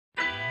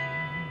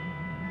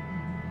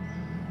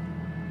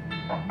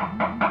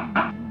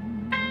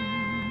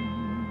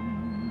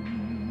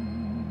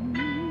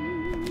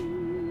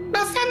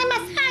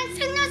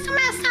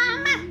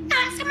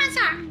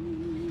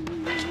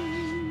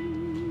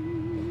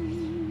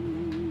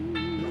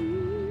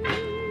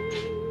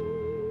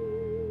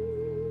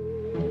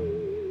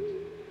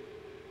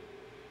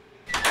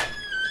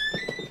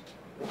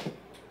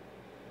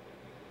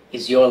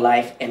Is your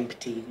life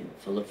empty and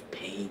full of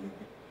pain?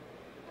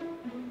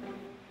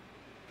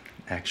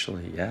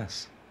 Actually,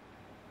 yes.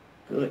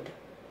 Good.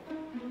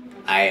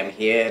 I am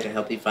here to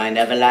help you find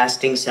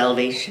everlasting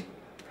salvation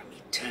from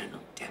eternal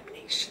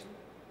damnation.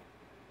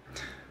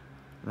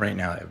 Right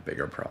now I have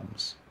bigger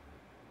problems.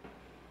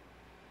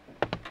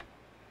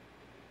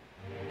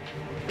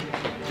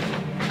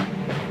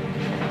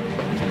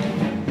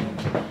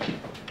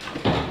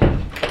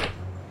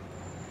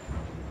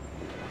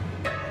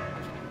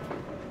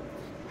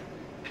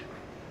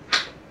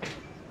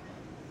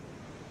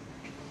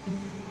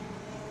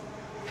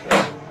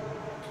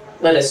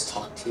 Let us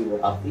talk to you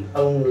about the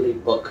only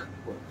book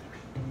worth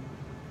reading.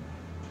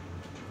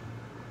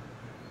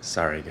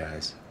 Sorry,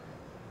 guys.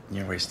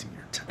 You're wasting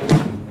your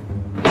time.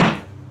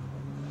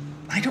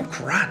 I know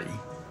karate.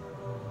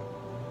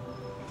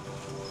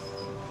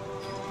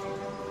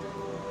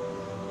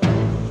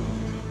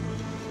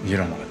 You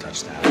don't want to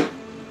touch that.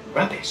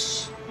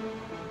 Rubbish.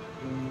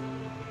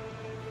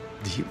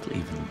 Do you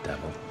believe in the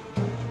devil?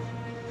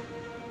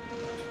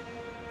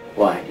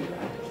 Why do you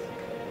have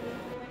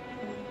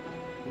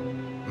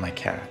My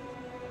cat.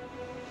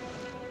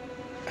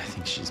 I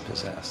think she's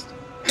possessed.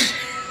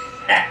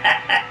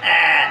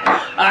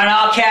 Aren't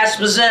all cats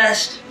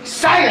possessed?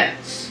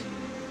 Silence!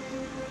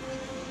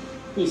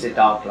 He's a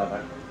dog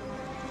lover.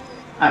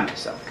 I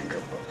myself can go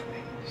both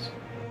ways.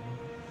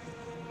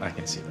 I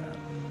can see that.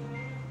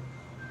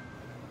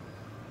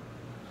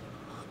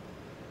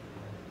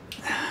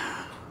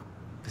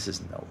 This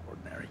is no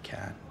ordinary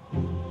cat.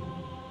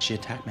 She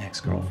attacked my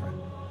ex-girlfriend,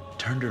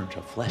 turned her into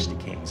a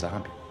flesh-decaying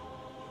zombie.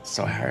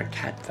 So I hired a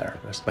cat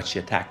therapist, but she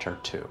attacked her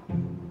too.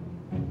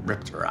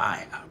 Ripped her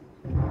eye out.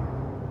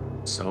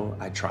 So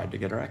I tried to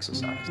get her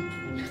exorcised.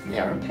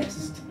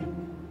 Therapist?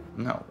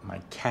 No, my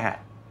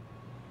cat.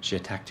 She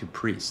attacked 2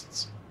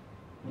 priests.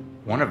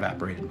 One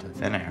evaporated into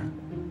thin air.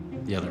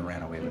 The other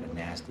ran away with a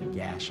nasty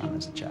gash on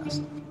his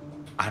chest.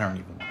 I don't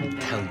even want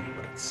to tell you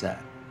what it said.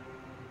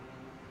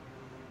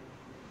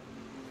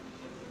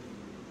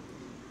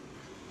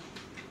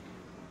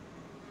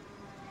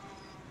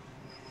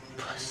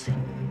 Pussy.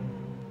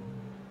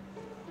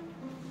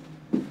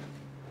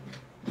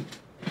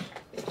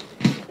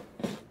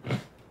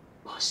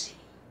 Pussy.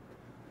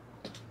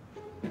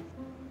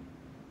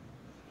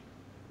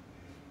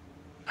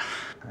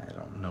 I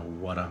don't know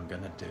what I'm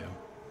gonna do.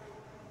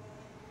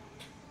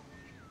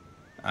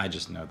 I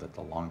just know that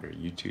the longer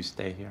you two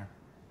stay here,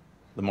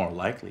 the more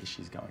likely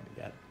she's going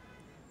to get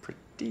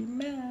pretty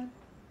mad.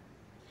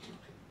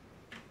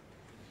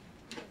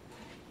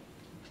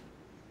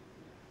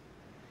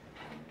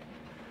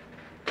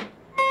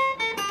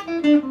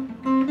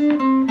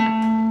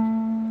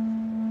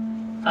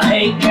 I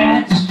hate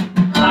cats.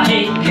 I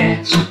hate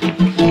cats.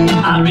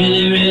 I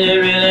really, really,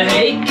 really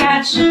hate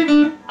cats.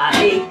 I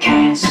hate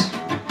cats.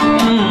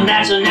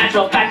 That's a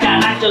natural fact. I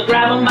like to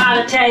grab them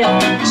by the tail,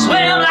 swing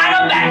them like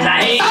a bat.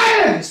 I hate.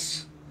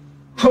 Silence!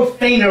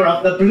 Profaner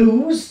of the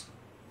blues.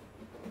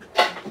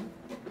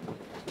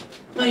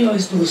 Why do you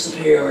always pull a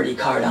superiority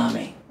card on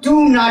me?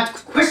 Do not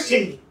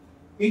question me.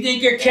 You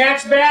think your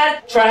cat's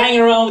bad? Try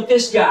hanging around with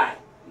this guy.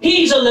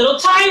 He's a little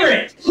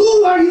tyrant.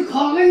 Who are you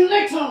calling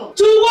little?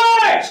 2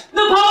 words!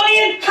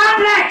 Napoleon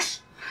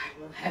complex! I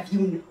will have you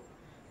know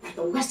that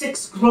the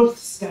Wessex Growth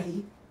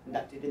Study,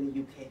 conducted in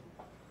the UK,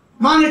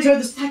 monitored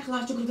the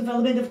psychological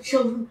development of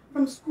children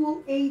from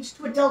school age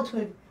to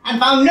adulthood and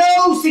found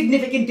no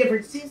significant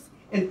differences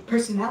in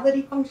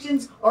personality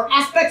functions or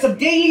aspects of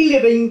daily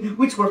living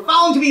which were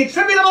found to be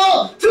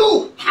attributable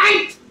to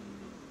height.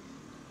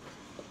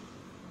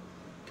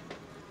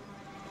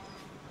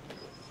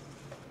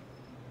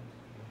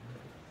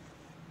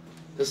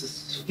 Does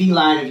this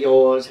feline of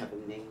yours have a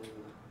name?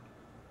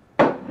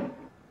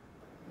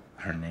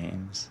 Her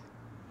name's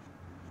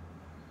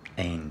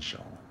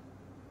Angel.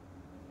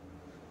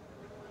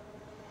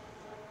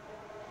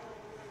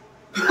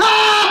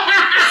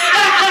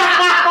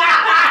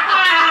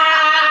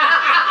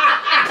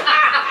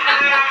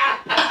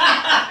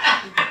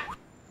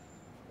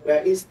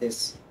 Where is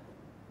this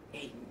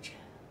angel?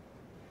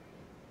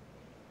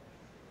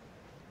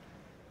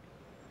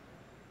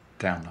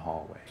 Down the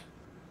hallway.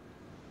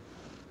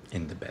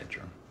 In the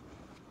bedroom.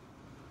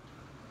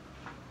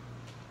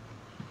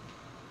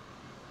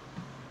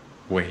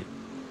 Wait.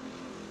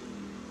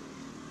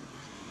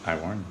 I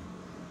warn you.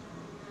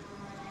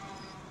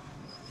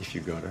 If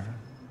you go to her,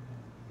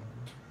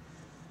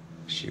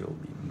 she will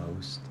be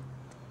most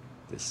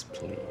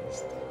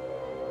displeased.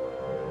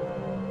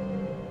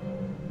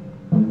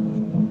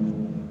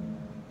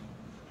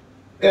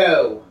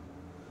 Go.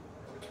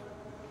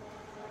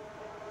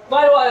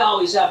 Why do I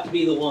always have to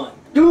be the one?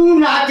 Do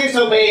not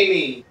disobey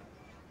me.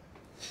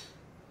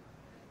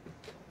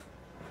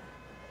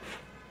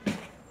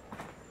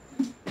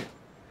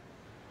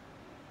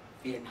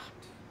 Fear not.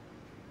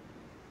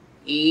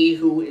 He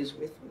who is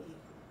with me,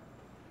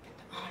 and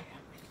I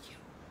am with you.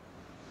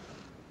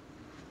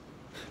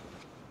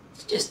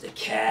 It's just a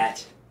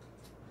cat.